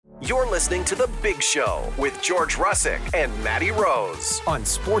You're listening to The Big Show with George Russick and Matty Rose on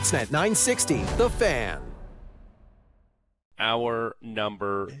Sportsnet 960, The Fan. Hour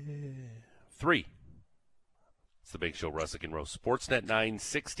number 3. It's The Big Show, Russick and Rose. Sportsnet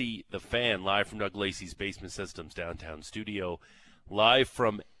 960, The Fan, live from Doug Lacey's Basement Systems downtown studio, live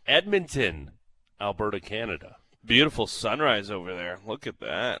from Edmonton, Alberta, Canada. Beautiful sunrise over there. Look at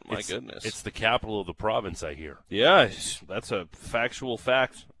that. My goodness. It's the capital of the province, I hear. Yeah, that's a factual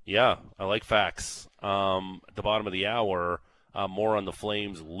fact. Yeah, I like facts. At the bottom of the hour, more on the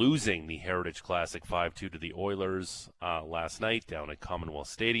Flames losing the Heritage Classic 5-2 to the Oilers last night down at Commonwealth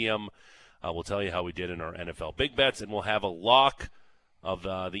Stadium. We'll tell you how we did in our NFL Big Bets, and we'll have a lock of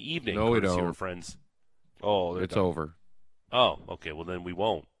the evening. No, we don't. Here, friends. Oh, it's over. Oh, okay. Well, then we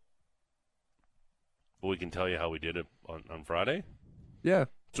won't. But we can tell you how we did it on Friday. Yeah.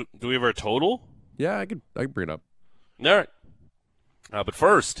 So, do we have our total? Yeah, I can bring it up. All right. But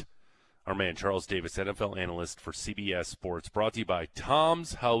first, our man Charles Davis, NFL analyst for CBS Sports, brought to you by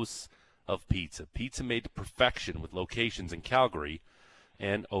Tom's House of Pizza. Pizza made to perfection with locations in Calgary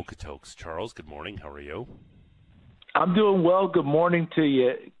and Okotoks. Charles, good morning. How are you? I'm doing well. Good morning to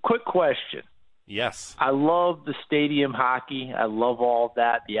you. Quick question. Yes. I love the stadium hockey. I love all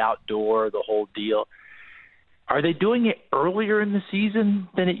that, the outdoor, the whole deal. Are they doing it earlier in the season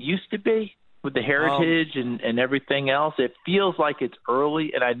than it used to be with the heritage and everything else? It feels like it's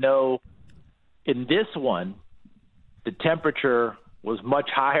early, and I know in this one, the temperature was much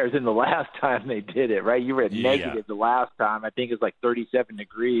higher than the last time they did it, right? You were at negative the last time. I think it was like 37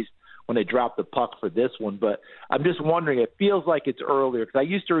 degrees when they dropped the puck for this one. But I'm just wondering, it feels like it's earlier because I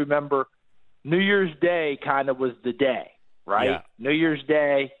used to remember New Year's Day kind of was the day, right? Yeah. New Year's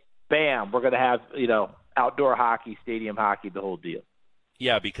Day, bam, we're going to have, outdoor hockey, stadium hockey, the whole deal.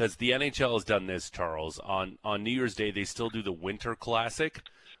 Yeah, because the NHL has done this, Charles. On New Year's Day, they still do the Winter Classic,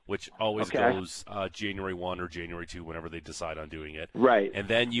 which always goes January 1 or January 2, whenever they decide on doing it. Right. And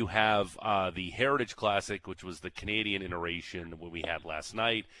then you have the Heritage Classic, which was the Canadian iteration what we had last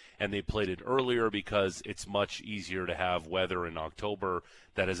night, and they played it earlier because it's much easier to have weather in October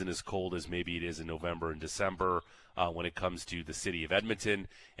that isn't as cold as maybe it is in November and December when it comes to the city of Edmonton.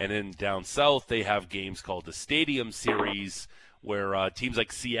 And then down south, they have games called the Stadium Series, where teams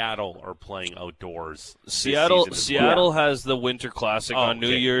like Seattle are playing outdoors. Seattle has the Winter Classic on New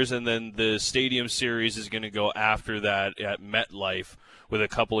okay. Year's, and then the Stadium Series is going to go after that at MetLife with a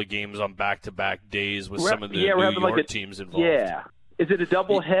couple of games on back-to-back days with some of the New York teams involved. Yeah. Is it a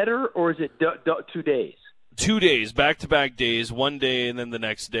double header or is it 2 days? 2 days, back-to-back days, one day and then the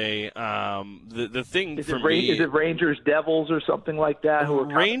next day. The thing is for me is it Rangers Devils or something like that?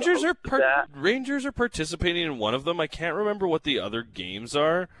 Rangers are participating in one of them. I can't remember what the other games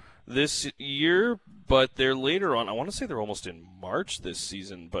are this year, but they're later on. I want to say they're almost in March this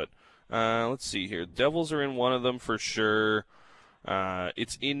season, but let's see here. Devils are in one of them for sure.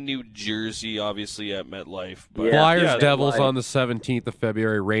 It's in New Jersey, obviously at MetLife. But Flyers Devils on the 17th of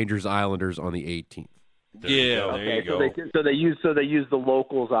February. Rangers Islanders on the 18th. There you go. So they use the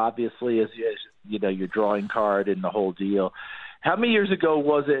locals obviously as your drawing card and the whole deal. How many years ago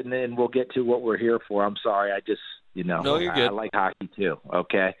was it? And then we'll get to what we're here for. I'm sorry, I just No, you're good. I like hockey too.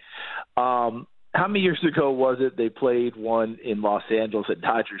 Okay. How many years ago was it they played one in Los Angeles at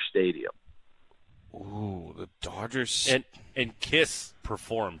Dodger Stadium? Ooh, the Dodgers And Kiss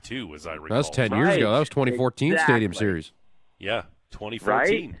performed too, as I recall. That was 10 years ago. That was 2014 Stadium Series. Yeah,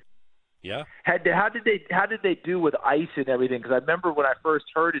 2014. Right? Yeah. How did they do with ice and everything? Because I remember when I first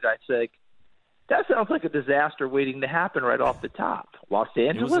heard it, I said, that sounds like a disaster waiting to happen right off the top. Los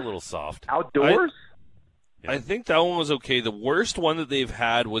Angeles? It was a little soft. Outdoors? I think that one was okay. The worst one that they've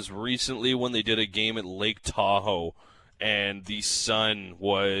had was recently when they did a game at Lake Tahoe, and the sun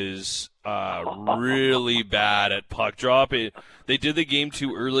was really bad at puck drop. They did the game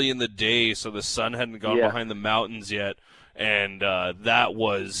too early in the day, so the sun hadn't gone behind the mountains yet. And that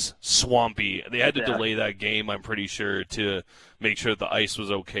was swampy. They had to delay that game, I'm pretty sure, to make sure that the ice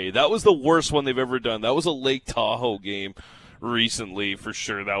was okay. That was the worst one they've ever done. That was a Lake Tahoe game recently, for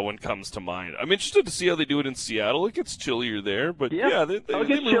sure. That one comes to mind. I'm interested to see how they do it in Seattle. It gets chillier there, but they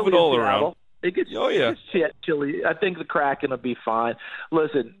move it all around. It gets chilly. I think the Kraken will be fine.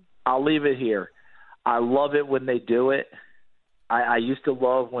 Listen, I'll leave it here. I love it when they do it. I used to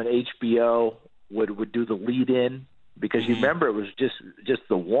love when HBO would do the lead-in. Because you remember it was just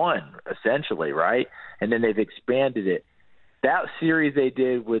the one, essentially, right? And then they've expanded it. That series they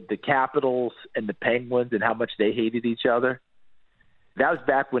did with the Capitals and the Penguins and how much they hated each other, that was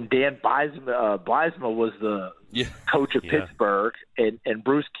back when Dan Bylsma was the coach of Pittsburgh, and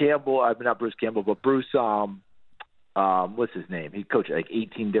Bruce Campbell – not Bruce Campbell, but Bruce what's his name? He coached like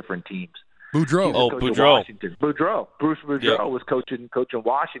 18 different teams. Boudreaux. Oh, Boudreaux. Washington. Boudreaux. Bruce Boudreaux was coaching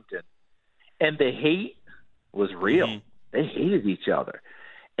Washington. And the hate was real. Mm-hmm. They hated each other.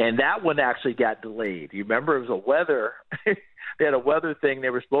 And that one actually got delayed. You remember it was a weather – they had a weather thing. They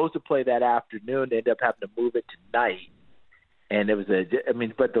were supposed to play that afternoon. They ended up having to move it to night. And it was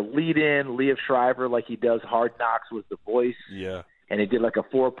but the lead-in, Liev Schreiber, like he does Hard Knocks, was the voice. Yeah. And they did like a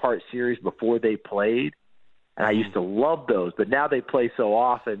 4-part series before they played. And I used to love those, but now they play so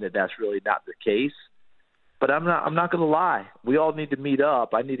often that that's really not the case. But I'm not going to lie. We all need to meet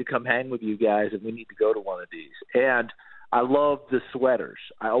up. I need to come hang with you guys, and we need to go to one of these. And I love the sweaters.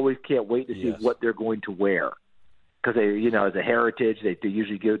 I always can't wait to see what they're going to wear because they, as a heritage, they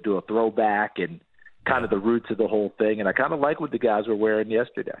usually go to a throwback and kind of the roots of the whole thing. And I kind of like what the guys were wearing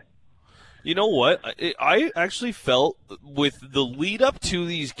yesterday. You know what? I actually felt with the lead up to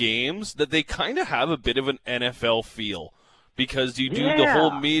these games that they kind of have a bit of an NFL feel because you do the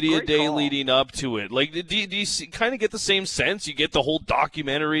whole media day leading up to it. Like, do you kind of get the same sense? You get the whole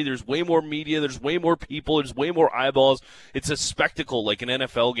documentary. There's way more media. There's way more people. There's way more eyeballs. It's a spectacle like an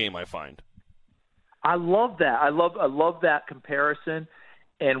NFL game, I find. I love that. I love that comparison.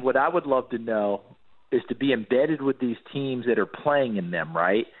 And what I would love to know is to be embedded with these teams that are playing in them,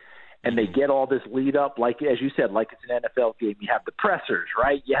 right? And they get all this lead up, like, as you said, like it's an NFL game. You have the pressers,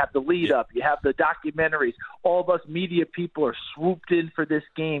 right? You have the lead up. You have the documentaries. All of us media people are swooped in for this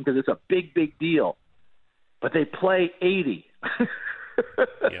game because it's a big, big deal. But they play 80.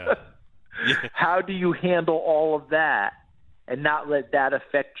 Yeah. How do you handle all of that and not let that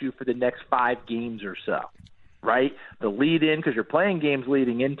affect you for the next 5 games or so, right? The lead in, because you're playing games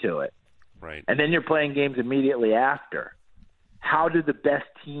leading into it. Right. And then you're playing games immediately after. How do the best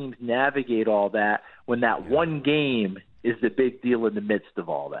teams navigate all that when that one game is the big deal in the midst of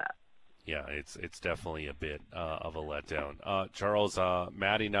all that? Yeah, it's definitely a bit of a letdown. Charles,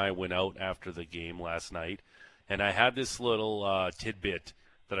 Maddie and I went out after the game last night, and I had this little tidbit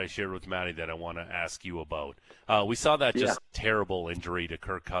that I shared with Maddie that I want to ask you about. We saw that just terrible injury to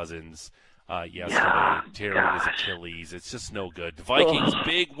Kirk Cousins yesterday, tearing his Achilles. It's just no good. The Vikings,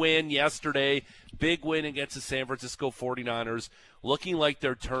 big win yesterday, big win against the San Francisco 49ers, looking like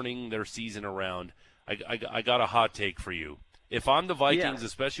they're turning their season around. I got a hot take for you. If I'm the Vikings,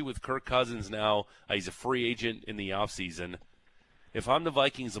 especially with Kirk Cousins now, he's a free agent in the offseason. If I'm the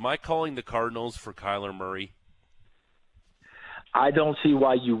Vikings, am I calling the Cardinals for Kyler Murray? I don't see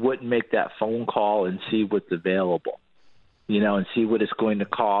why you wouldn't make that phone call and see what's available. And see what it's going to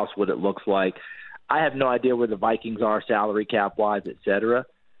cost, what it looks like. I have no idea where the Vikings are salary cap-wise, et cetera.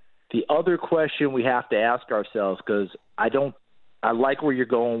 The other question we have to ask ourselves, because I like where you're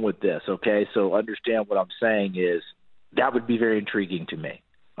going with this, okay? So understand what I'm saying is that would be very intriguing to me,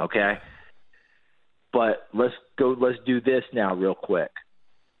 okay? But let's do this now real quick.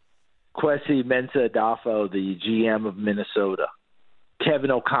 Kwesi Mensah-Adolfo, the GM of Minnesota.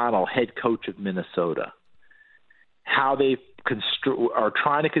 Kevin O'Connell, head coach of Minnesota. How they are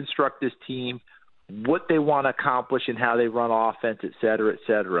trying to construct this team, what they want to accomplish and how they run offense, et cetera, et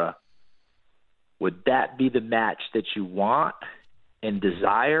cetera. Would that be the match that you want and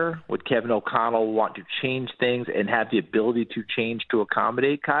desire? Would Kevin O'Connell want to change things and have the ability to change to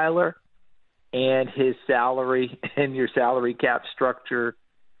accommodate Kyler and his salary and your salary cap structure?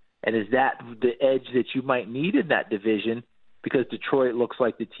 And is that the edge that you might need in that division? Because Detroit looks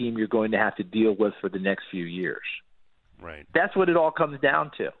like the team you're going to have to deal with for the next few years. Right. That's what it all comes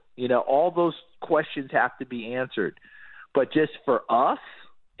down to. All those questions have to be answered. But just for us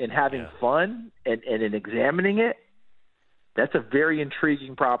and having fun and in examining it, that's a very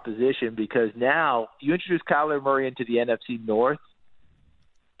intriguing proposition because now you introduce Kyler Murray into the NFC North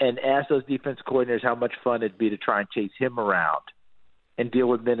and ask those defense coordinators how much fun it'd be to try and chase him around and deal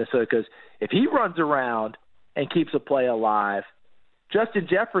with Minnesota. Because if he runs around and keeps a play alive, Justin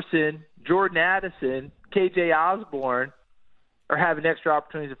Jefferson, Jordan Addison, KJ Osborne are having extra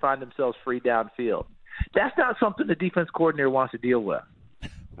opportunities to find themselves free downfield. That's not something the defense coordinator wants to deal with.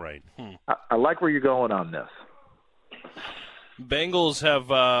 Right. I like where you're going on this. Bengals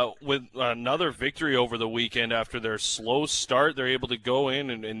have, with another victory over the weekend after their slow start, they're able to go in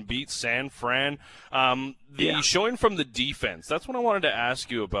and beat San Fran. Showing from the defense, that's what I wanted to ask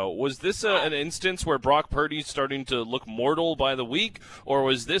you about. Was this an instance where Brock Purdy's starting to look mortal by the week, or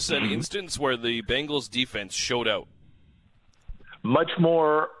was this an instance where the Bengals defense showed out? Much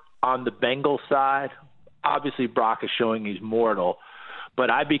more on the Bengals side. Obviously, Brock is showing he's mortal,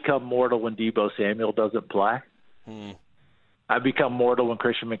 but I become mortal when Deebo Samuel doesn't play. I become mortal when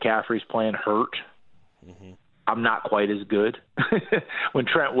Christian McCaffrey's playing hurt. I'm not quite as good. When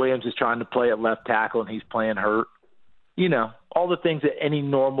Trent Williams is trying to play at left tackle and he's playing hurt, all the things that any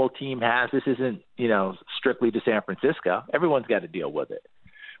normal team has. This isn't, strictly to San Francisco. Everyone's got to deal with it.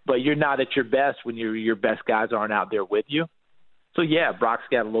 But you're not at your best when your best guys aren't out there with you. So, yeah, Brock's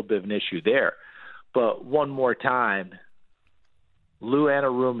got a little bit of an issue there. But one more time, Lou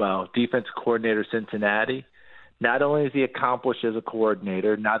Anarumo, defensive coordinator, Cincinnati, not only is he accomplished as a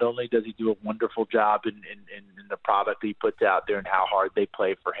coordinator, not only does he do a wonderful job in the product he puts out there and how hard they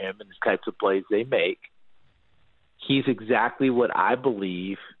play for him and the types of plays they make, he's exactly what I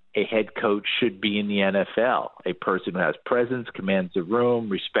believe a head coach should be in the NFL, a person who has presence, commands the room,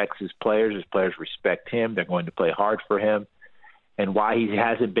 respects his players respect him, they're going to play hard for him. And why he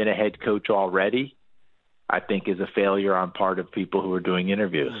hasn't been a head coach already, I think, is a failure on part of people who are doing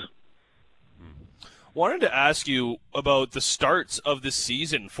interviews. Wanted to ask you about the starts of the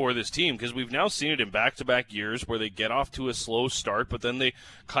season for this team, because we've now seen it in back-to-back years where they get off to a slow start, but then they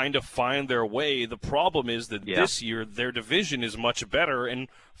kind of find their way. The problem is that this year their division is much better, and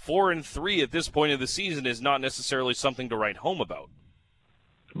 4-3 at this point of the season is not necessarily something to write home about.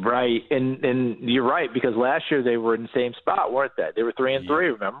 Right, and you're right, because last year they were in the same spot, weren't they? They were 3-3,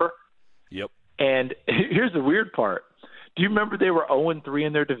 remember? Yep. And here's the weird part. Do you remember they were 0-3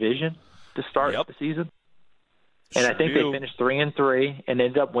 in their division to start the season? And I think they finished 3-3 and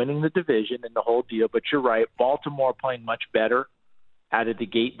ended up winning the division and the whole deal. But you're right, Baltimore playing much better out of the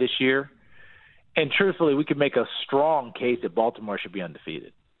gate this year. And truthfully, we could make a strong case that Baltimore should be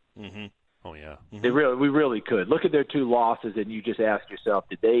undefeated. Mm-hmm. Oh, yeah. Mm-hmm. We really could. Look at their two losses, and you just ask yourself,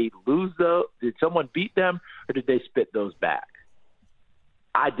 did they lose those? Did someone beat them, or did they spit those back?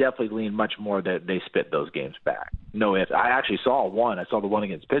 I definitely lean much more that they spit those games back. No ifs. I actually saw one. I saw the one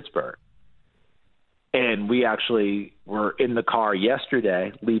against Pittsburgh. And we actually were in the car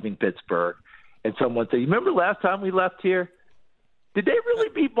yesterday leaving Pittsburgh, and someone said, you remember last time we left here? Did they really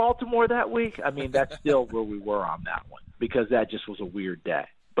beat Baltimore that week? I mean, that's still where we were on that one, because that just was a weird day.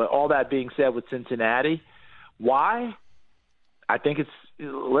 But all that being said with Cincinnati, why? I think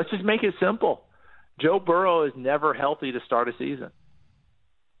let's just make it simple. Joe Burrow is never healthy to start a season.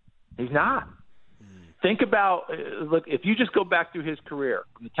 He's not. Think about, look, if you just go back through his career,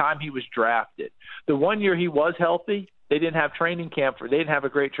 from the time he was drafted, the 1 year he was healthy, they didn't have training camp. They didn't have a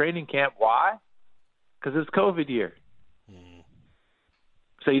great training camp. Why? Because it's COVID year.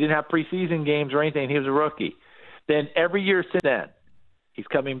 So he didn't have preseason games or anything. He was a rookie. Then every year since then, he's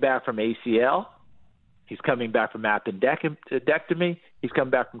coming back from ACL. He's coming back from appendectomy. He's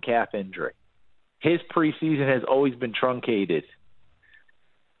coming back from calf injury. His preseason has always been truncated.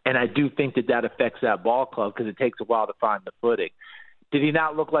 And I do think that affects that ball club, because it takes a while to find the footing. Did he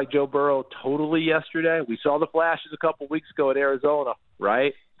not look like Joe Burrow totally yesterday? We saw the flashes a couple weeks ago at Arizona,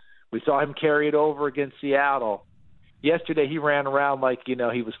 right? We saw him carry it over against Seattle. Yesterday he ran around like, he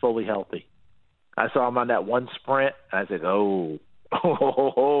was fully healthy. I saw him on that one sprint, and I said, oh.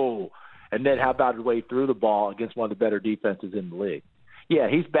 And then how about his way through the ball against one of the better defenses in the league? Yeah,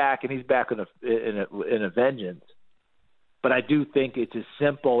 he's back, and he's back in a vengeance. But I do think it's as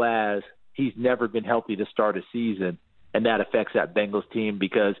simple as he's never been healthy to start a season, and that affects that Bengals team,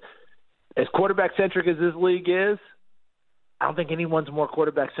 because as quarterback-centric as this league is, I don't think anyone's more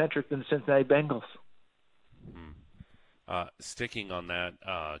quarterback-centric than the Cincinnati Bengals. Sticking on that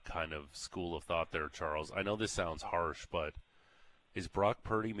kind of school of thought there, Charles, I know this sounds harsh, but is Brock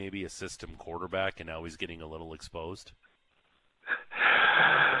Purdy maybe a system quarterback, and now he's getting a little exposed?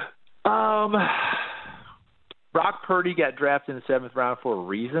 Brock Purdy got drafted in the 7th round for a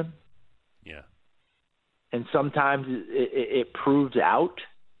reason. Yeah. And sometimes it proves out.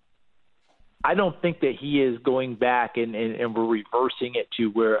 I don't think that he is going back and we're reversing it to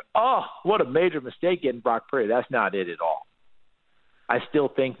where, oh, what a major mistake getting Brock Purdy. That's not it at all. I still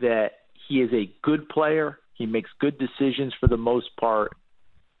think that he is a good player. He makes good decisions for the most part.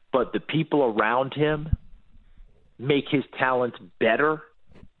 But the people around him make his talents better.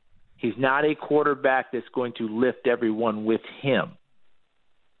 He's not a quarterback that's going to lift everyone with him.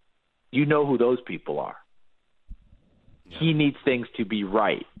 You know who those people are. Yeah. He needs things to be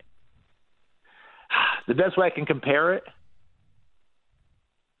right. The best way I can compare it,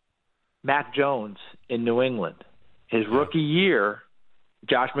 Mac Jones in New England. His rookie year,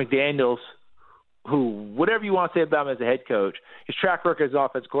 Josh McDaniels, who, whatever you want to say about him as a head coach, his track record as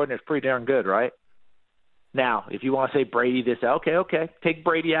offensive coordinator is pretty darn good, right? Now, if you want to say Brady this, okay, take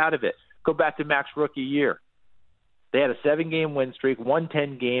Brady out of it. Go back to Mac's rookie year. They had a 7-game win streak, won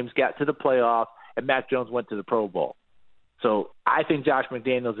 10 games, got to the playoffs, and Mac Jones went to the Pro Bowl. So I think Josh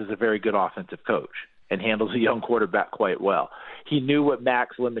McDaniels is a very good offensive coach and handles a young quarterback quite well. He knew what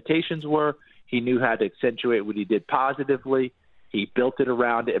Mac's limitations were. He knew how to accentuate what he did positively. He built it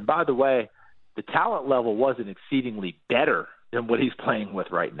around it. And by the way, the talent level wasn't exceedingly better than what he's playing with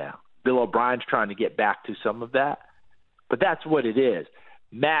right now. Bill O'Brien's trying to get back to some of that, but that's what it is.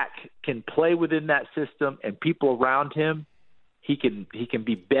 Mac can play within that system, and people around him, he can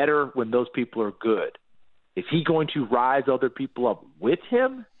be better when those people are good. Is he going to rise other people up with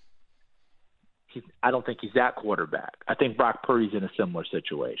him? I don't think he's that quarterback. I think Brock Purdy's in a similar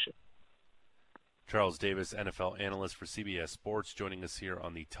situation. Charles Davis, NFL analyst for CBS Sports, joining us here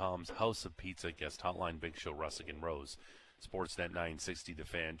on the Tom's House of Pizza guest hotline. Big Show, Russick and Rose, Sportsnet 960 The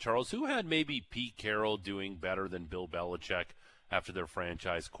Fan. Charles, who had maybe Pete Carroll doing better than Bill Belichick after their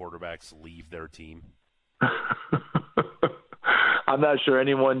franchise quarterbacks leave their team? I'm not sure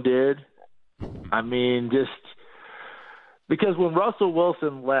anyone did. I mean, just because when Russell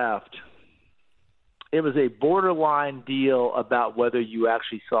Wilson left, it was a borderline deal about whether you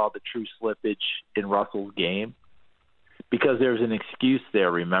actually saw the true slippage in Russell's game, because there's an excuse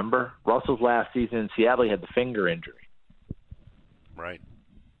there, remember? Russell's last season in Seattle, he had the finger injury. Right.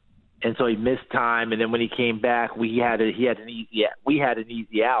 And so he missed time, and then when he came back, we had an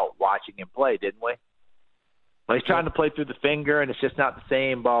easy out watching him play, didn't we? Well, he's trying to play through the finger, and it's just not the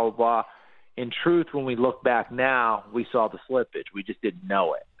same, blah, blah, blah. In truth, when we look back now, we saw the slippage. We just didn't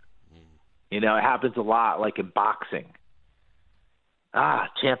know it. You know, it happens a lot, like in boxing.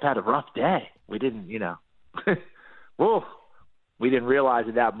 Champ had a rough day. We didn't, whoa, we didn't realize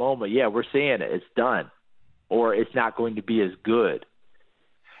at that moment, we're seeing it. It's done. Or it's not going to be as good.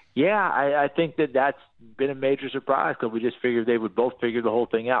 Yeah, I think that's been a major surprise, because we just figured they would both figure the whole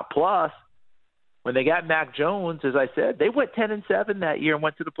thing out. Plus, when they got Mac Jones, as I said, they went 10-7 that year and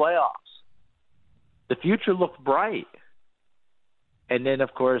went to the playoffs. The future looked bright. And then,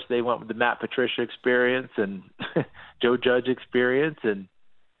 of course, they went with the Matt Patricia experience and Joe Judge experience, and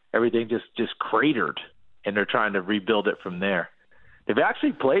everything just cratered, and they're trying to rebuild it from there. They've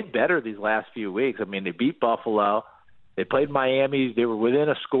actually played better these last few weeks. I mean, they beat Buffalo. They played Miami. They were within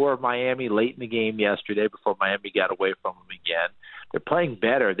a score of Miami late in the game yesterday before Miami got away from them again. They're playing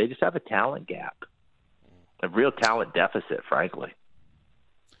better. They just have a talent gap, a real talent deficit, frankly.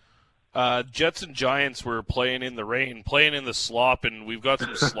 Jets and Giants were playing in the rain, playing in the slop, and we've got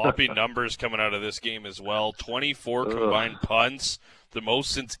some sloppy numbers coming out of this game as well. 24 combined punts, the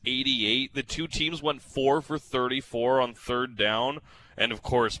most since 88. The two teams went 4 for 34 on third down. And, of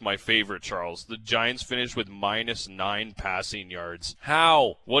course, my favorite, Charles, the Giants finished with -9 passing yards.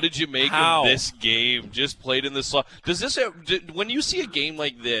 How? What did you make of this game? Just played in the slop. When you see a game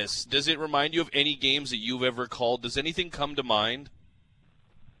like this, does it remind you of any games that you've ever called? Does anything come to mind?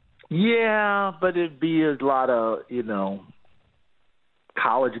 Yeah, but it'd be a lot of,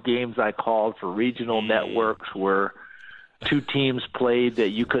 college games I called for regional networks where two teams played that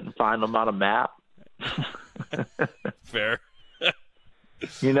you couldn't find them on a map. Fair.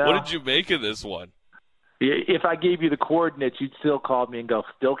 What did you make of this one? If I gave you the coordinates, you'd still call me and go,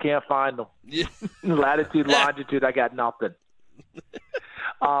 still can't find them. Yeah. Latitude, longitude, I got nothing.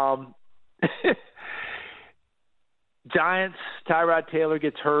 Giants, Tyrod Taylor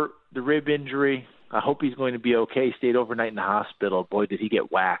gets hurt, the rib injury. I hope he's going to be okay. He stayed overnight in the hospital. Boy, did he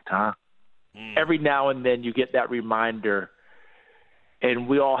get whacked, huh? Every now and then you get that reminder, and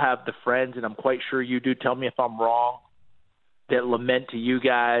we all have the friends, and I'm quite sure you do, tell me if I'm wrong, that lament to you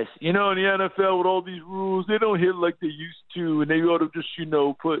guys, in the NFL with all these rules, they don't hit like they used to, and they ought to just,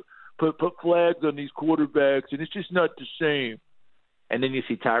 put flags on these quarterbacks, and it's just not the same. And then you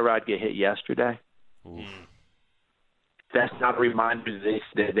see Tyrod get hit yesterday. That's not a reminder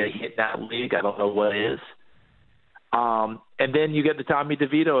that they hit that league. I don't know what is. And then you get the Tommy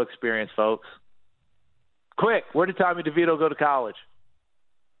DeVito experience, folks. Quick, where did Tommy DeVito go to college?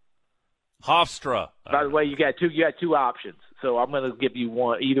 Hofstra. By the way, you got two options. So I'm going to give you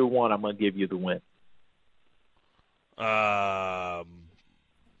one. Either one, I'm going to give you the win.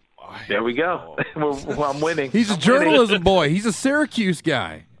 There we go. I'm winning. He's a journalism boy. He's a Syracuse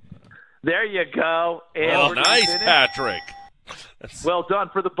guy. There you go. And nice, Patrick. Well done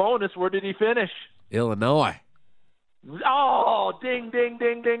for the bonus. Where did he finish? Illinois. Oh, ding, ding,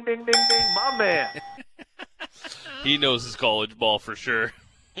 ding, ding, ding, ding, ding. My man. He knows his college ball for sure.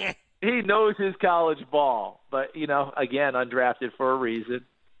 He knows his college ball. But, again, undrafted for a reason.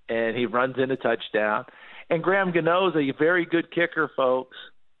 And he runs in a touchdown. And Graham Gano's a very good kicker, folks.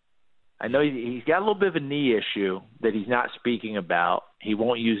 I know he's got a little bit of a knee issue that he's not speaking about. He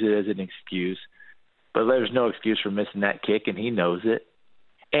won't use it as an excuse. But there's no excuse for missing that kick, and he knows it.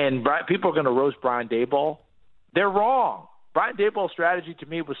 And people are going to roast Brian Daboll. They're wrong. Brian Daboll's strategy to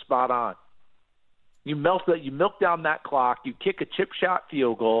me was spot on. You milk down that clock. You kick a chip shot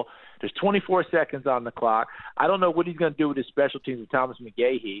field goal. There's 24 seconds on the clock. I don't know what he's going to do with his special teams with Thomas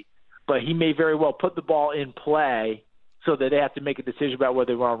McGahee, but he may very well put the ball in play so that they have to make a decision about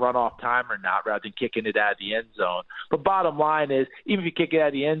whether they want to run off time or not rather than kicking it out of the end zone. But bottom line is, even if you kick it out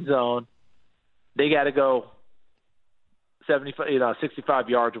of the end zone, they got to go 65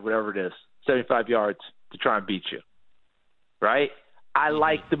 yards or whatever it is, 75 yards to try and beat you, right? I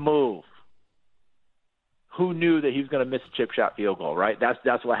like the move. Who knew that he was going to miss a chip shot field goal, right?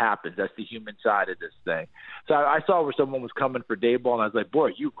 That's what happens. That's the human side of this thing. So I saw where someone was coming for Daboll, and I was like, boy,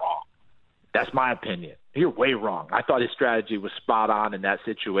 you're wrong. That's my opinion. You're way wrong. I thought his strategy was spot on in that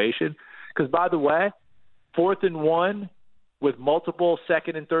situation. Because, by the way, 4th and 1 with multiple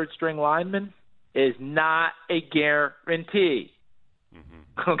second and third string linemen is not a guarantee.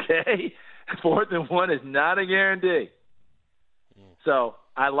 Mm-hmm. Okay? 4th and 1 is not a guarantee. So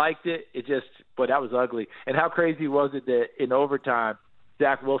I liked it. But that was ugly. And how crazy was it that in overtime,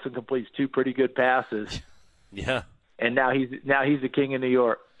 Zach Wilson completes 2 pretty good passes. Yeah. And now he's the king of New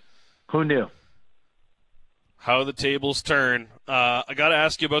York. Who knew? How the tables turn. I got to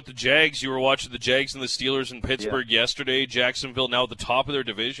ask you about the Jags. You were watching the Jags and the Steelers in Pittsburgh yesterday. Jacksonville now at the top of their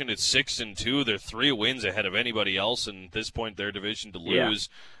division. It's 6-2. They're 3 wins ahead of anybody else, and at this point their division to lose.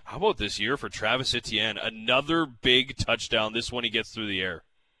 Yeah. How about this year for Travis Etienne? Another big touchdown. This one he gets through the air.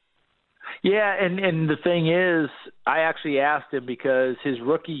 Yeah, and the thing is, I actually asked him because his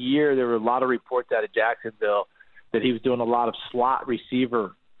rookie year there were a lot of reports out of Jacksonville that he was doing a lot of slot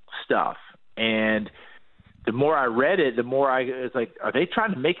receiver stuff. And the more I read it, the more I was like, are they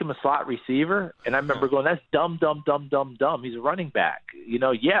trying to make him a slot receiver? And I remember going, that's dumb. He's a running back.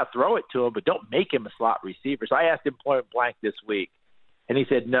 Throw it to him, but don't make him a slot receiver. So I asked him point blank this week, and he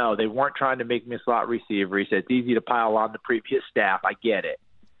said, no, they weren't trying to make me a slot receiver. He said, it's easy to pile on the previous staff. I get it.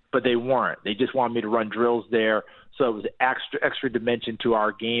 But they weren't. They just wanted me to run drills there. So it was extra dimension to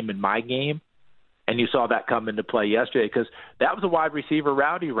our game and my game. And you saw that come into play yesterday because that was a wide receiver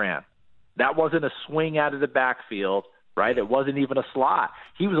route he ran. That wasn't a swing out of the backfield, right? It wasn't even a slot.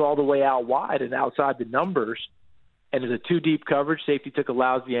 He was all the way out wide and outside the numbers. And it was a 2-deep coverage. Safety took a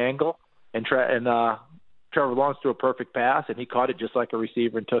lousy angle, and Trevor Lawrence threw a perfect pass, and he caught it just like a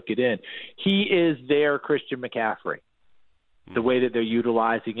receiver and took it in. He is their Christian McCaffrey, the way that they're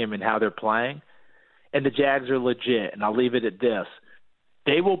utilizing him and how they're playing. And the Jags are legit, and I'll leave it at this.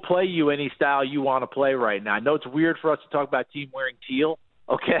 They will play you any style you want to play right now. I know it's weird for us to talk about team wearing teal,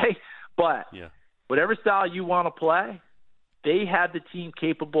 okay? But whatever style you want to play, they have the team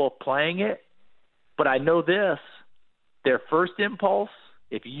capable of playing it. But I know this, their first impulse,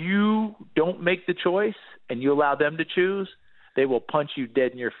 if you don't make the choice and you allow them to choose, they will punch you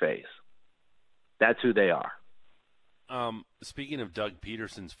dead in your face. That's who they are. Speaking of Doug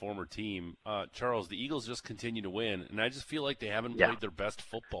Peterson's former team, Charles, the Eagles just continue to win, and I just feel like they haven't played their best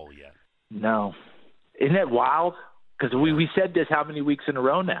football yet. No. Isn't that wild? Because we said this how many weeks in a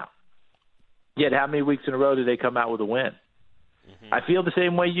row now? Yet how many weeks in a row do they come out with a win? Mm-hmm. I feel the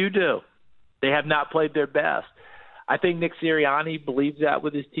same way you do. They have not played their best. I think Nick Sirianni believes that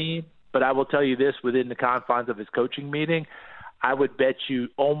with his team, but I will tell you this, within the confines of his coaching meeting, I would bet you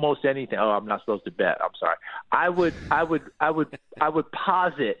almost anything. Oh, I'm not supposed to bet. I'm sorry. I would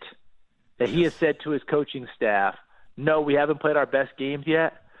posit that he has said to his coaching staff, no, we haven't played our best games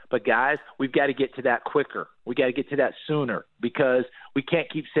yet, but guys, we've got to get to that quicker. We got to get to that sooner because we can't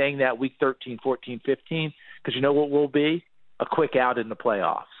keep saying that week 13, 14, 15, because you know what will be? A quick out in the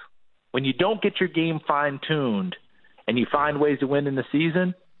playoffs. When you don't get your game fine-tuned and you find ways to win in the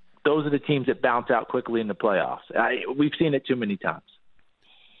season, those are the teams that bounce out quickly in the playoffs. We've seen it too many times.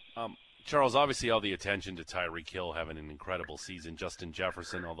 Charles, obviously all the attention to Tyreek Hill having an incredible season. Justin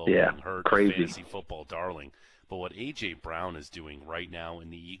Jefferson, although being hurt, crazy. Fantasy football darling. But what A.J. Brown is doing right now in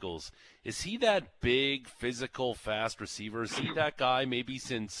the Eagles, is he that big, physical, fast receiver? Is he that guy maybe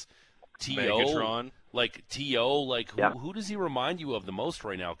since T.O.? Megatron? Like T.O.? Like who does he remind you of the most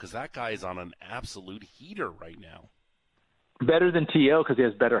right now? Because that guy is on an absolute heater right now. Better than T.O. because he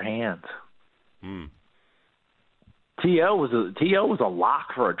has better hands. T.O. was a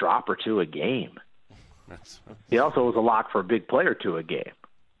lock for a drop or two a game. He also was a lock for a big play or two a game.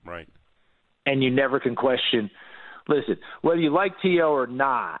 Right. And you never can question, listen, whether you like T.O. or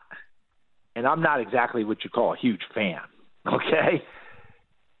not, and I'm not exactly what you call a huge fan, okay?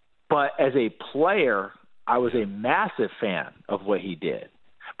 But as a player, I was a massive fan of what he did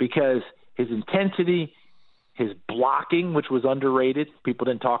because his intensity, his blocking, which was underrated. People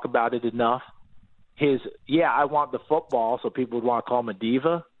didn't talk about it enough. I want the football, so people would want to call him a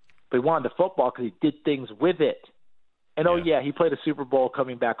diva. But he wanted the football because he did things with it. And, he played a Super Bowl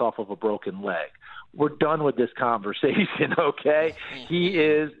coming back off of a broken leg. We're done with this conversation, okay? He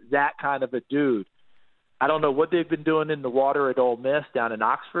is that kind of a dude. I don't know what they've been doing in the water at Ole Miss down in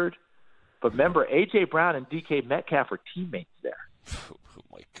Oxford, But remember, A.J. Brown and DK Metcalf were teammates there. Oh,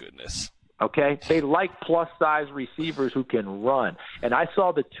 my goodness. Okay? They like plus-size receivers who can run. And I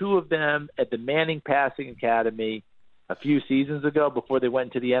saw the two of them at the Manning Passing Academy a few seasons ago before they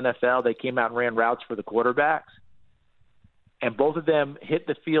went into the NFL. They came out and ran routes for the quarterbacks. And both of them hit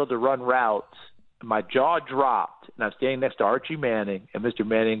the field to run routes. My jaw dropped, and I'm standing next to Archie Manning, and Mr.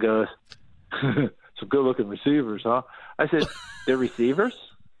 Manning goes, some good-looking receivers, huh? I said, they're receivers?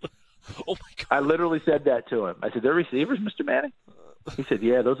 Oh, my God. I literally said that to him. I said, they're receivers, Mr. Manning? He said,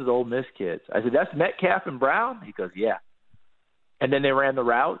 yeah, those are the Ole Miss kids. I said, that's Metcalf and Brown? He goes, yeah. And then they ran the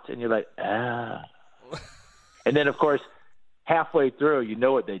route, and you're like, ah. And then, of course, halfway through, you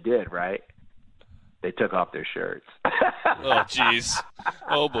know what they did, right? They took off their shirts. Oh, jeez.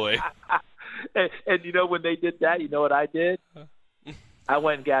 Oh, boy. And you know when they did that, you know what I did? I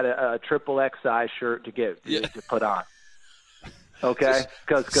went and got a triple XI shirt to put on. Okay?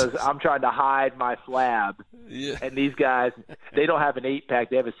 Because I'm trying to hide my flab. Yeah. And these guys, they don't have an 8-pack.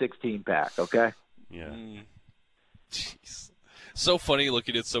 They have a 16-pack, okay? Yeah. Jeez. So funny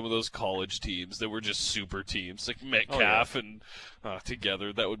looking at some of those college teams that were just super teams, like Metcalf and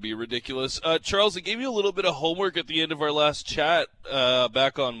together. That would be ridiculous. Charles, I gave you a little bit of homework at the end of our last chat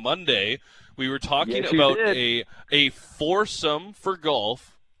back on Monday. We were talking about a foursome for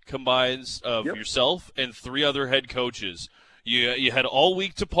golf combines of yourself and 3 other head coaches. You had all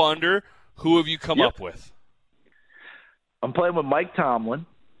week to ponder. Who have you come up with? I'm playing with Mike Tomlin.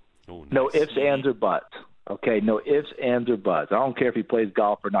 Oh, nice. No ifs, ands, or buts. Okay, no ifs, ands, or buts. I don't care if he plays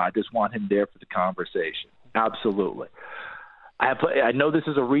golf or not. I just want him there for the conversation. Absolutely. I know this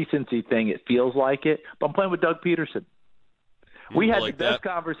is a recency thing. It feels like it. But I'm playing with Doug Peterson. We had the best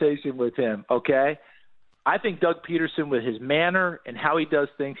conversation with him, okay? I think Doug Peterson, with his manner and how he does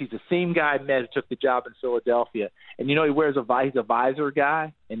things, he's the same guy I met who took the job in Philadelphia. And, he wears he's a visor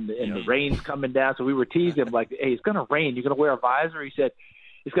guy, and the rain's coming down. So we were teasing him like, hey, it's going to rain. You're going to wear a visor? He said,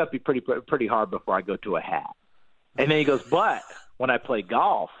 it's got to be pretty hard before I go to a hat. And then he goes, but when I play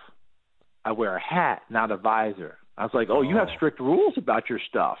golf, I wear a hat, not a visor. I was like, oh, you have strict rules about your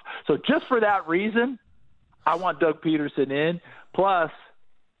stuff. So just for that reason, I want Doug Peterson in. Plus,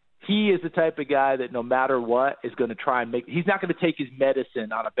 he is the type of guy that no matter what is going to try and he's not going to take his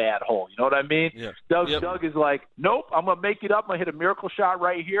medicine on a bad hole. You know what I mean? Yeah. Doug is like, nope, I'm going to make it up. I'm going to hit a miracle shot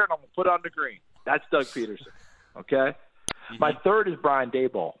right here, and I'm going to put it on the green. That's Doug Peterson. Okay? Mm-hmm. My third is Brian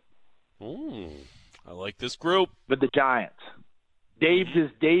Daboll. Ooh, I like this group. With the Giants.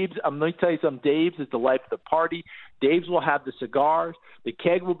 Dave's. I'm going to tell you something. Dave's is the life of the party. Dave's will have the cigars. The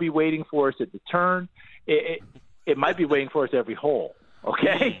keg will be waiting for us at the turn. It might be waiting for us every hole.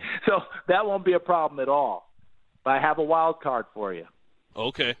 Okay? So that won't be a problem at all. But I have a wild card for you.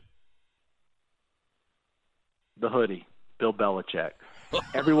 Okay. The hoodie, Bill Belichick.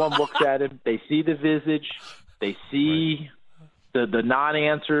 Everyone looks at him. They see the visage. They see the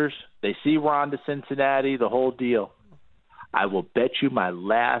non-answers. They see Ron to Cincinnati, the whole deal. I will bet you my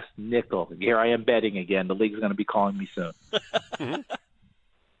last nickel. Here I am betting again. The league's going to be calling me soon.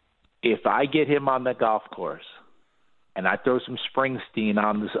 If I get him on the golf course and I throw some Springsteen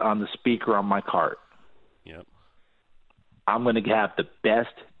on the speaker on my cart, I'm going to have the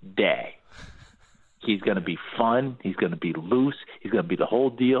best day. He's going to be fun. He's going to be loose. He's going to be the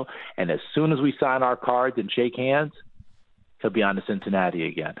whole deal. And as soon as we sign our cards and shake hands, he'll be on to Cincinnati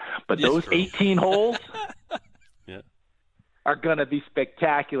again. But those 18 holes are going to be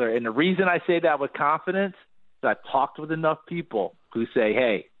spectacular. And the reason I say that with confidence is I've talked with enough people who say,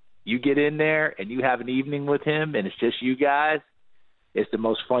 hey, you get in there and you have an evening with him and it's just you guys, it's the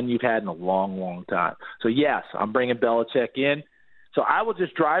most fun you've had in a long, long time. So, yes, I'm bringing Belichick in. So I will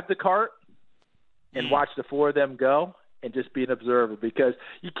just drive the cart and watch the 4 of them go and just be an observer, because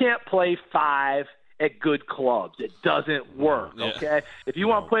you can't play 5 at good clubs. It doesn't work, okay? If you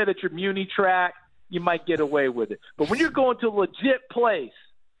want to play it at your Muni track, you might get away with it. But when you're going to a legit place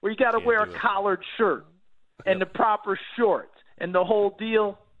where you got to wear a collared shirt and the proper shorts and the whole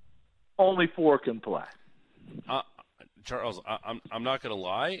deal, only 4 can play. Charles, I'm not going to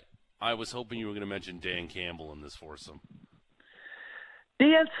lie. I was hoping you were going to mention Dan Campbell in this foursome.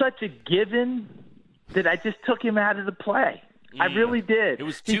 Dan's such a given that I just took him out of the play. I really did. It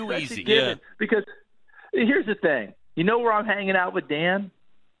was too easy. Because here's the thing. You know where I'm hanging out with Dan?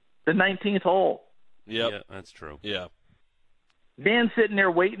 The 19th hole. Yep. Yeah, that's true. Yeah. Dan's sitting there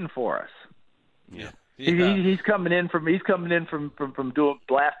waiting for us. Yeah. He's coming in from doing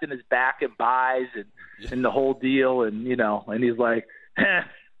blasting his back and buys and the whole deal, and and he's like, hey,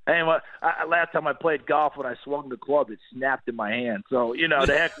 last time I played golf, when I swung the club, it snapped in my hand. So the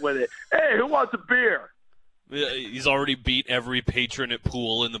heck with it. Hey, who wants a beer? Yeah, he's already beat every patron at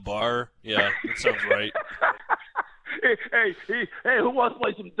pool in the bar. Yeah, that sounds right. hey, who wants to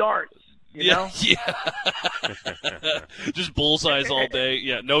play some darts? You know? Yeah. Just bullseyes all day.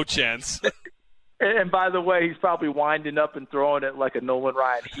 Yeah, no chance. And by the way, he's probably winding up and throwing it like a Nolan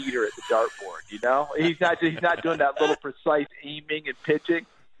Ryan heater at the dartboard. You know, he's not doing that little precise aiming and pitching.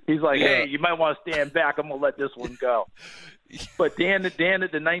 He's like, hey, you might want to stand back. I'm gonna let this one go. But Dan at the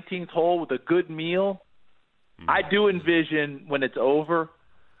 19th hole with a good meal, I do envision when it's over,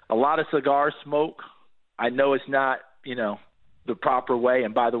 a lot of cigar smoke. I know it's not, the proper way.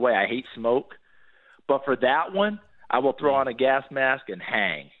 And by the way, I hate smoke. But for that one, I will throw on a gas mask and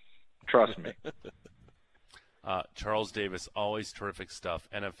hang. Trust me. Charles Davis, always terrific stuff.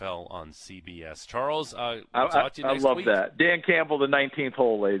 NFL on CBS. Charles, we'll I talk to you next love week. that. Dan Campbell, the 19th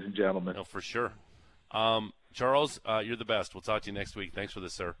hole, ladies and gentlemen. No, for sure. Charles, you're the best. We'll talk to you next week. Thanks for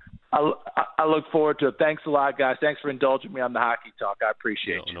this, sir. I look forward to it. Thanks a lot, guys. Thanks for indulging me on the hockey talk. I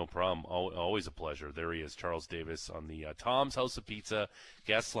appreciate you. No problem. Always a pleasure. There he is, Charles Davis, on the Tom's House of Pizza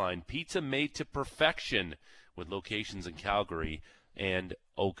guest line. Pizza made to perfection with locations in Calgary and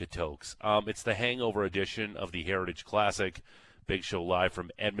Okotoks. It's the hangover edition of the Heritage Classic. Big Show live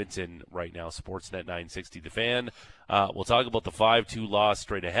from Edmonton right now, Sportsnet 960 The Fan. We'll talk about the 5-2 loss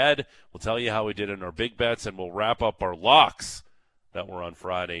straight ahead. We'll tell you how we did in our big bets, and we'll wrap up our locks that were on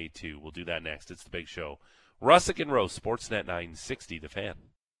Friday, too. We'll do that next. It's the Big Show. Russick and Rose, Sportsnet 960 The Fan.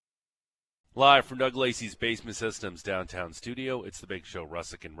 Live from Doug Lacey's Basement Systems downtown studio, it's the Big Show,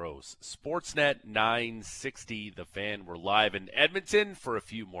 Russick and Rose. Sportsnet 960 The Fan. We're live in Edmonton for a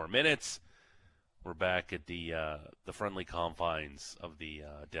few more minutes. We're back at the friendly confines of the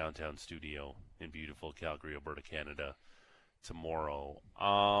downtown studio in beautiful Calgary, Alberta, Canada tomorrow.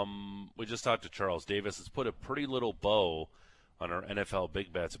 We just talked to Charles Davis. Let's put a pretty little bow on our NFL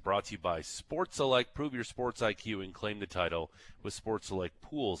Big Bets, brought to you by Sports Select. Prove your sports IQ and claim the title with Sports Select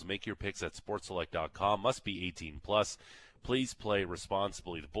Pools. Make your picks at sportselect.com. Must be 18 plus. Please play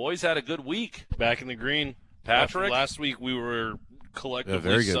responsibly. The boys had a good week. Back in the green. Patrick? Last week we were collectively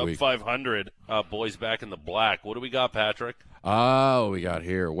very good sub week. 500. Boys back in the black. What do we got, Patrick? Oh, we got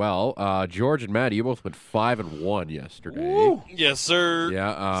here. Well, George and Maddie, you both went 5-1 yesterday. Woo. Yes, sir.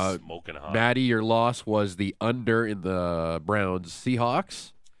 Yeah. Smoking hot. Maddie, your loss was the under in the Browns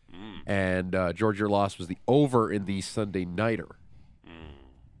Seahawks, and George, your loss was the over in the Sunday Nighter.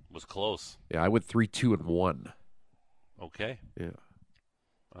 Was close. Yeah, I went 3-2-1. Okay. Yeah.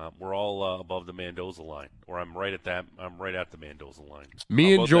 We're all above the Mendoza line, or I'm right at that. I'm right at the Mendoza line.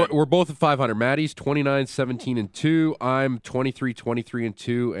 Me and George, we're both at 500. Maddie's 29-17-2. I'm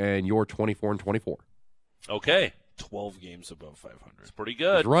 23-23-2, and you're 24-24. Okay, 12 games above 500. it's pretty He's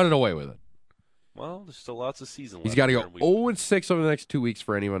good. running away with it. Well, there's still lots of season left. He's got to go here. 0-6 over the next 2 weeks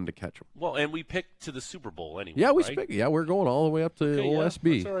for anyone to catch him. Well, and we picked to the Super Bowl anyway. Yeah, right? we're going all the way up to Okay, yeah,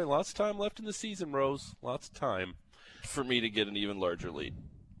 OSB. that's all right. Lots of time left in the season, Rose. Lots of time. For me to get an even larger lead.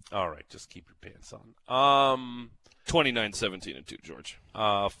 All right, just keep your pants on. 29-17-2, George.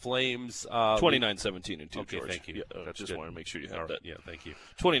 Flames. 29-17-2, Okay, George. thank you. Yeah, That's just good. wanted to make sure you All had right, that. yeah, thank you.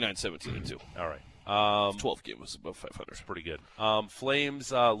 29-17-2. All right. 12 game was above 500. That's pretty good.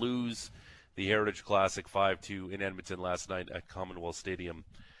 Flames lose the Heritage Classic 5-2 in Edmonton last night at Commonwealth Stadium.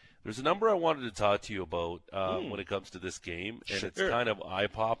 There's a number I wanted to talk to you about when it comes to this game, and it's kind of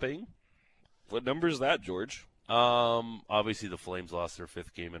eye-popping. What number is that, George? Obviously, the Flames lost their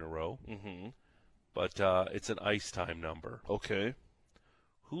 5th game in a row, but it's an ice time number. Okay.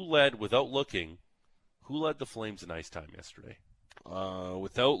 Who led the Flames in ice time yesterday?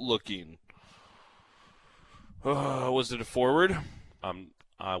 Without looking. Was it a forward?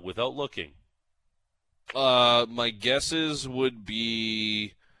 Without looking. My guesses would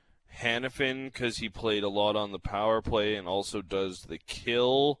be Hannafin because he played a lot on the power play and also does the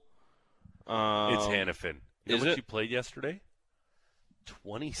kill. It's Hannafin. You know Is what it? you played yesterday?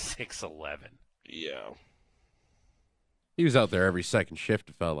 26-11. Yeah. He was out there every second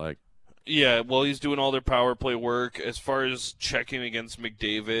shift, it felt like. Yeah, well, he's doing all their power play work. As far as checking against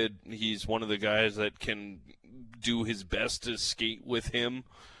McDavid, he's one of the guys that can do his best to skate with him.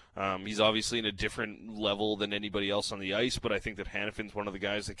 He's obviously in a different level than anybody else on the ice, but I think that Hannafin's one of the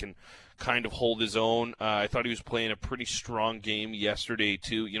guys that can kind of hold his own. I thought he was playing a pretty strong game yesterday,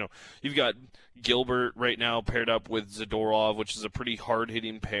 too. You know, you've got Gilbert right now paired up with Zadorov, which is a pretty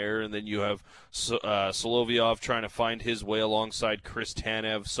hard-hitting pair, and then you have Solovyov trying to find his way alongside Chris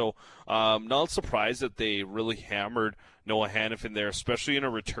Tanev. So not surprised that they really hammered Noah Hannafin there, especially in a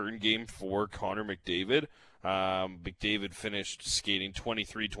return game for Connor McDavid. McDavid finished skating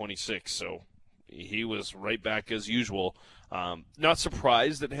 23-26, so he was right back as usual. Not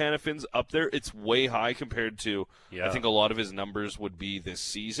surprised that Hannafin's up there. It's way high compared to, I think, a lot of his numbers would be this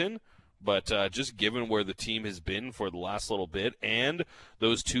season. But just given where the team has been for the last little bit, and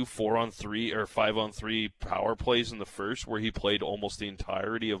those 2 4-on-3 or 5-on-3 power plays in the first, where he played almost the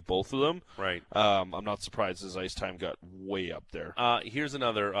entirety of both of them, right? I'm not surprised his ice time got way up there. Here's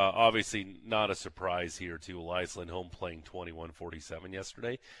another, obviously not a surprise here too. Elias Lindholm playing 21:47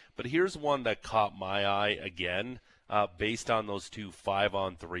 yesterday, but here's one that caught my eye again, based on those 2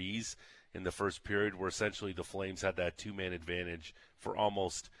 5-on-3s in the first period, where essentially the Flames had that 2-man advantage for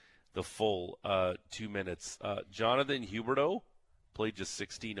almost the full 2 minutes. Jonathan Huberdeau played just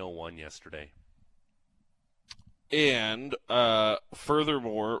 16:01 yesterday. And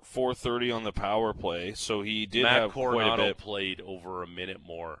furthermore, 4:30 on the power play, so he did have quite a bit. Matt Coronado played over a minute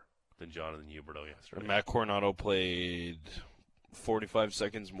more than Jonathan Huberdeau yesterday. Matt Coronado played 45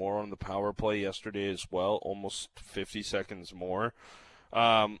 seconds more on the power play yesterday as well, almost 50 seconds more.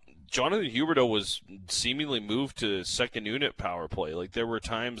 Jonathan Huberdeau was seemingly moved to second unit power play. Like, there were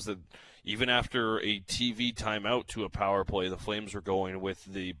times that even after a TV timeout to a power play, the Flames were going with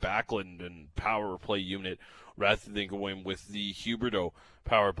the Backlund and power play unit rather than going with the Huberdeau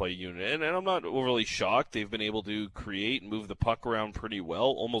power play unit. And I'm not overly shocked. They've been able to create and move the puck around pretty well,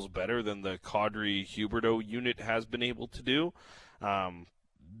 almost better than the Kadri-Huberdeau unit has been able to do.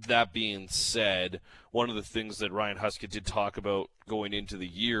 That being said, one of the things that Ryan Huska did talk about going into the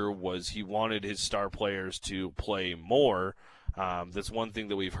year was he wanted his star players to play more. That's one thing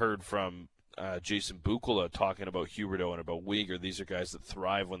that we've heard from Jason Bukala talking about Huberdeau and about Weegar. These are guys that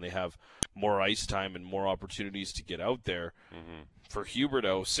thrive when they have more ice time and more opportunities to get out there. Mm-hmm. For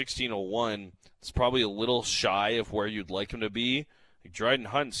Huberdeau, 16:01, it's probably a little shy of where you'd like him to be. Like, Dryden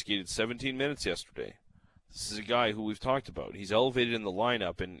Hunt skated 17 minutes yesterday. This is a guy who we've talked about. He's elevated in the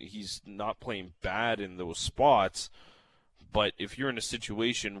lineup, and he's not playing bad in those spots. But if you're in a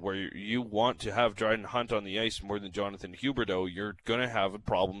situation where you want to have Dryden Hunt on the ice more than Jonathan Huberdeau, you're going to have a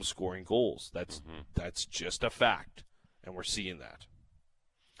problem scoring goals. That's just a fact, and we're seeing that.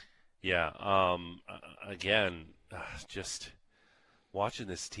 Yeah. Again, just watching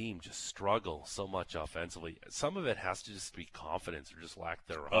this team just struggle so much offensively. Some of it has to just be confidence or just lack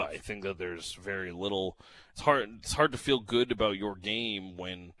thereof. I think that there's very little. It's hard to feel good about your game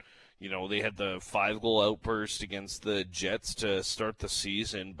when, you know, they had the 5-goal outburst against the Jets to start the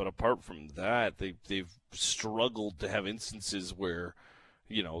season. But apart from that, they've struggled to have instances where,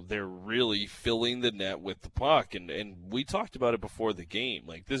 you know, they're really filling the net with the puck. And we talked about it before the game.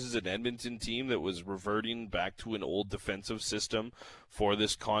 Like, this is an Edmonton team that was reverting back to an old defensive system for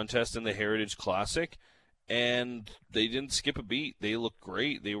this contest in the Heritage Classic. And they didn't skip a beat. They looked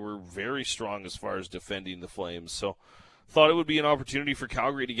great. They were very strong as far as defending the Flames. So thought it would be an opportunity for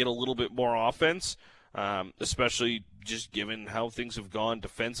Calgary to get a little bit more offense, especially just given how things have gone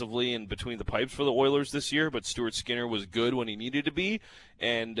defensively and between the pipes for the Oilers this year. But Stuart Skinner was good when he needed to be,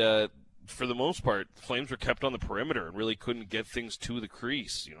 and for the most part, the Flames were kept on the perimeter and really couldn't get things to the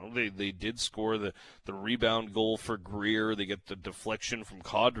crease. You know, they did score the rebound goal for Greer. They get the deflection from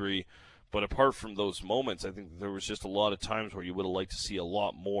Kadri. But apart from those moments, I think there was just a lot of times where you would have liked to see a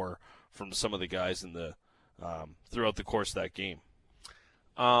lot more from some of the guys in the throughout the course of that game.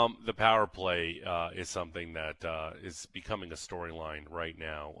 The power play is something that is becoming a storyline right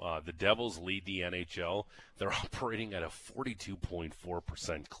now. The Devils lead the NHL. They're operating at a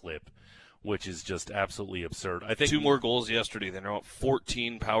 42.4% clip, which is just absolutely absurd. I think 2 more goals yesterday. They're now at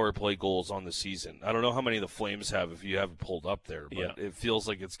 14 power play goals on the season. I don't know how many the Flames have if you have it pulled up there, but It feels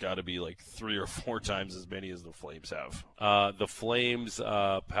like it's got to be like 3 or 4 times as many as the Flames have. The Flames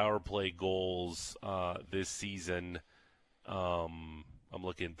power play goals this season, I'm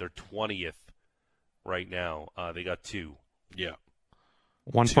looking, they're 20th right now. They got 2. Yeah.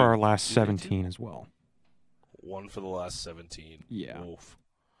 1 for our last 17 as well. 1 for the last 17. Yeah. Oof.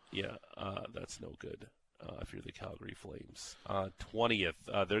 Yeah, that's no good if you're the Calgary Flames.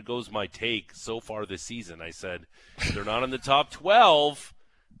 20th. There goes my take so far this season. I said they're not in the top 12.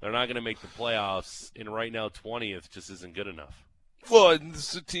 They're not going to make the playoffs. And right now, 20th just isn't good enough. Well,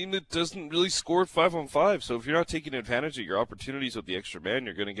 it's a team that doesn't really score 5-on-5. So if you're not taking advantage of your opportunities with the extra man,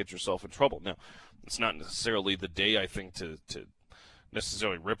 you're going to get yourself in trouble. Now, it's not necessarily the day, I think, to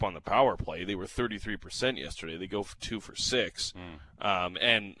necessarily rip on the power play. They were 33% yesterday. They go for 2 for 6. They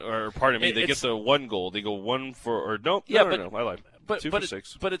get the 1 goal. They go 1 for no, I lied. 2 for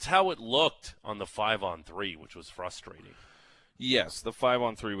 6. But it's how it looked on the 5-on-3, which was frustrating. Yes, the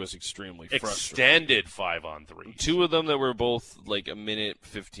 5-on-3 was extremely frustrating. Extended 5-on-3. 2 of them that were both like a minute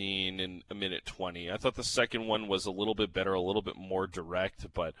 15 and a minute 20. I thought the second one was a little bit better, a little bit more direct,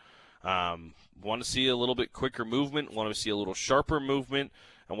 but Want to see a little bit quicker movement, want to see a little sharper movement,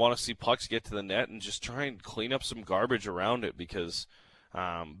 and want to see pucks get to the net and just try and clean up some garbage around it, because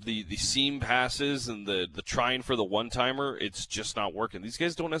the seam passes and the trying for the one-timer, it's just not working. These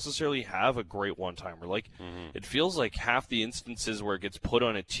guys don't necessarily have a great one-timer. It feels like half the instances where it gets put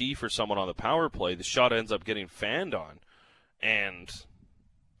on a tee for someone on the power play, the shot ends up getting fanned on. And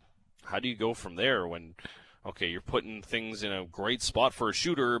how do you go from there when, okay, you're putting things in a great spot for a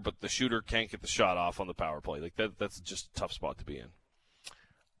shooter, but the shooter can't get the shot off on the power play? That's just a tough spot to be in.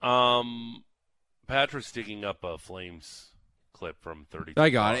 Patrick's digging up a Flames clip from 30. I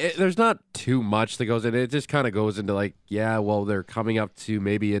got it. There's not too much that goes in it. It just kind of goes into they're coming up to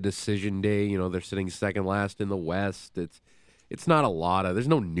maybe a decision day. They're sitting second last in the West. It's not a lot of. There's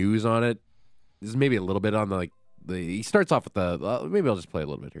no news on it. There's maybe a little bit on the. He starts off with maybe I'll just play a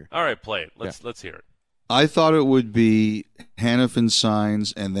little bit here. All right, play it. Let's hear it. I thought it would be Hanifin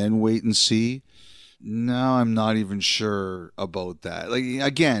signs and then wait and see. Now I'm not even sure about that.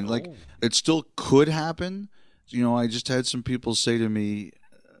 It still could happen. I just had some people say to me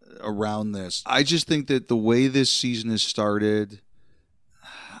around this. I just think that the way this season has started,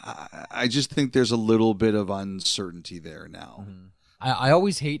 I just think there's a little bit of uncertainty there now. Mm-hmm. I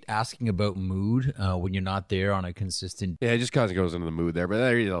always hate asking about mood when you're not there on a consistent. Yeah, it just kind of goes into the mood there. But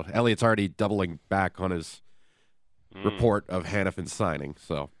there you go. Elliott's already doubling back on his report of Hanifin signing.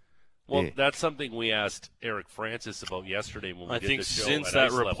 So, well, that's something we asked Eric Francis about yesterday when we did the show. I think since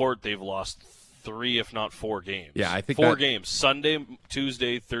that report, they've lost 3, if not 4 games. Yeah, I think 4 games: Sunday,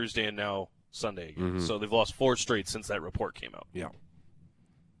 Tuesday, Thursday, and now Sunday again. Mm-hmm. So they've lost 4 straight since that report came out. Yeah,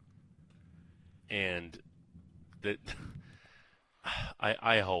 and that.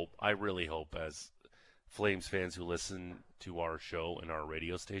 I really hope, as Flames fans who listen to our show and our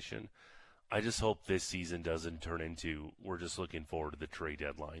radio station, I just hope this season doesn't turn into we're just looking forward to the trade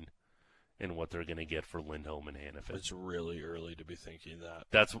deadline and what they're going to get for Lindholm and Hanifin. It's really early to be thinking that.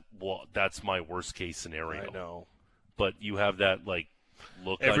 That's my worst case scenario. I know, but you have that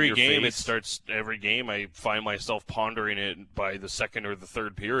look every on your game. face. It starts every game. I find myself pondering it by the second or the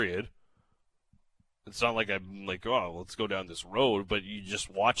third period. It's not like I'm like, oh, let's go down this road, but you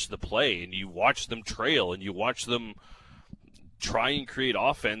just watch the play, and you watch them trail, and you watch them try and create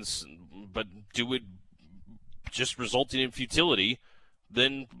offense, but do it just resulting in futility.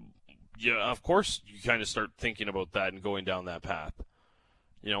 Then, yeah, of course, you kind of start thinking about that and going down that path.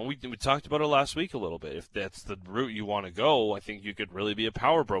 We talked about it last week a little bit. If that's the route you want to go, I think you could really be a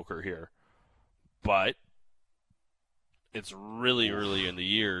power broker here. But it's really early in the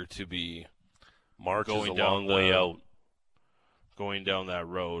year to be March going is a long way out. Going down that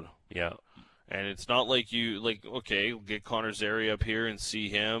road. Yeah. And it's not like okay, get Connor Zary up here and see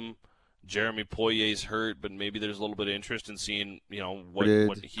him. Jeremy Poirier's hurt, but maybe there's a little bit of interest in seeing, what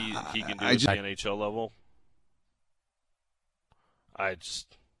he can do at the NHL level. I'm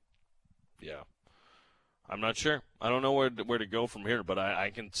not sure. I don't know where to go from here, but I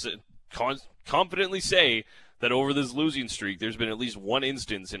can confidently say that over this losing streak, there's been at least one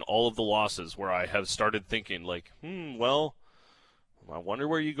instance in all of the losses where I have started thinking, well, I wonder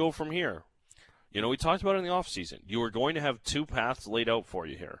where you go from here. We talked about it in the offseason. You are going to have 2 paths laid out for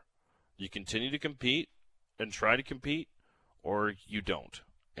you here. You continue to compete and try to compete, or you don't.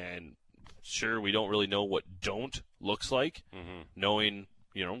 And sure, we don't really know what don't looks like, knowing,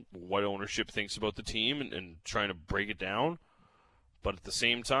 what ownership thinks about the team and trying to break it down. But at the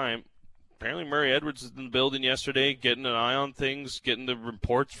same time, apparently Murray Edwards was in the building yesterday, getting an eye on things, getting the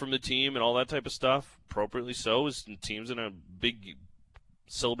reports from the team and all that type of stuff. Appropriately so, as the team's in a big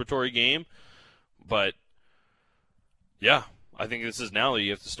celebratory game. But, yeah, I think this is now that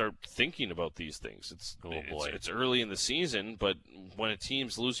you have to start thinking about these things. It's early in the season, but when a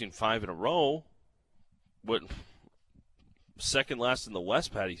team's losing 5 in a row, what second last in the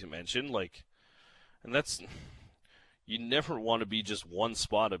West, Patty mentioned, and that's... You never want to be just one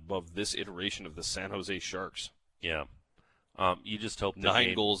spot above this iteration of the San Jose Sharks. Yeah. You just hope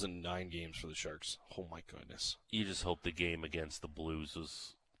 9 goals in 9 games for the Sharks. Oh, my goodness. You just hope the game against the Blues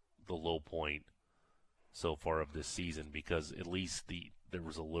was the low point so far of this season, because at least there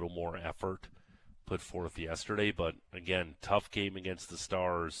was a little more effort put forth yesterday. But, again, tough game against the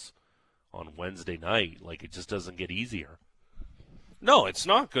Stars on Wednesday night. It just doesn't get easier. No, it's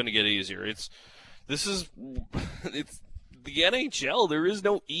not going to get easier. It's the NHL. There is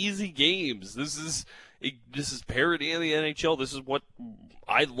no easy games. This is parity in the NHL. This is what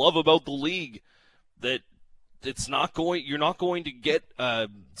I love about the league. That you're not going to get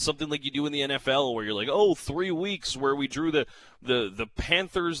something like you do in the NFL, where you're like, 3 weeks where we drew the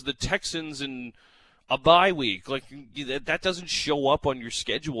Panthers, the Texans, and a bye week. Like that doesn't show up on your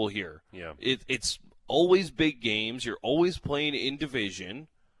schedule here. Yeah. It's always big games. You're always playing in division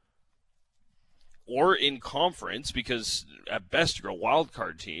or in conference because at best you're a wild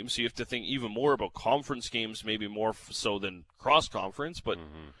card team. So you have to think even more about conference games, maybe more so than cross conference. But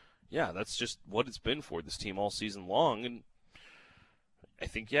yeah, that's just what it's been for this team all season long. And I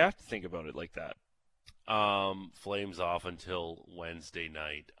think you have to think about it like that. Flames off until Wednesday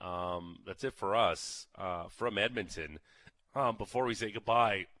night. That's it for us from Edmonton. Before we say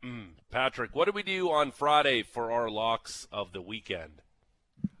goodbye, Patrick, what did we do on Friday for our locks of the weekend?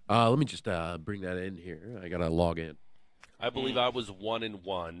 Let me just bring that in here. I got to log in. I believe I was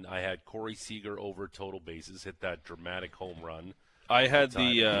 1-1. I had Corey Seager over total bases, hit that dramatic home run. I had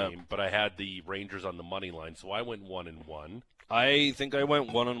but I had the Rangers on the money line, so I went 1-1. I think I went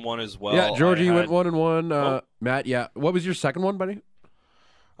 1-1 as well. Yeah, Georgie, you went 1-1. Matt, yeah. What was your second one, buddy?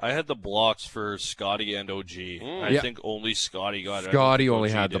 I had the blocks for Scotty and OG. I think only Scotty got it. Scotty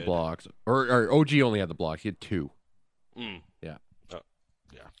only had the blocks. Or OG only had the blocks. He had 2. Yeah.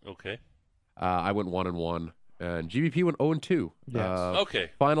 Okay. I went 1-1. And GVP went 0-2. Yes.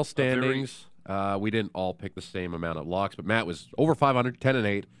 Okay. Final standings. We didn't all pick the same amount of locks, but Matt was over 500,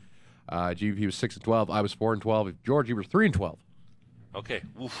 10-8. GVP was 6-12. I was 4-12. George, you were 3-12. Okay.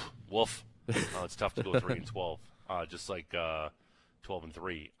 Woof. It's tough to go 3-12. Just like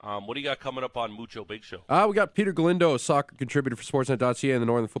 12-3. What do you got coming up on Mucho Big Show? We got Peter Galindo, a soccer contributor for Sportsnet.ca and the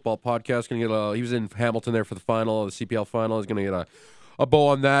Northern Football Podcast. He was in Hamilton there for the final, the CPL final. He's going to get a bow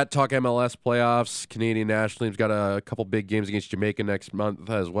on that. Talk MLS playoffs, Canadian national team's got a couple big games against Jamaica next month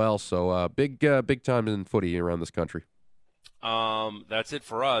as well. So big time in footy around this country. That's it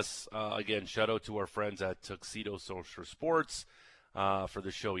for us. Again, shout out to our friends at Tuxedo Social Sports for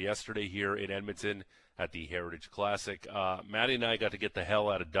the show yesterday here in Edmonton at the Heritage Classic. Maddie and I got to get the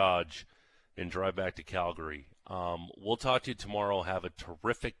hell out of Dodge and drive back to Calgary. We'll talk to you tomorrow. Have a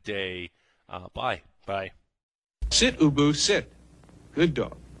terrific day. Bye. Sit, Ubu, sit. Good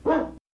dog.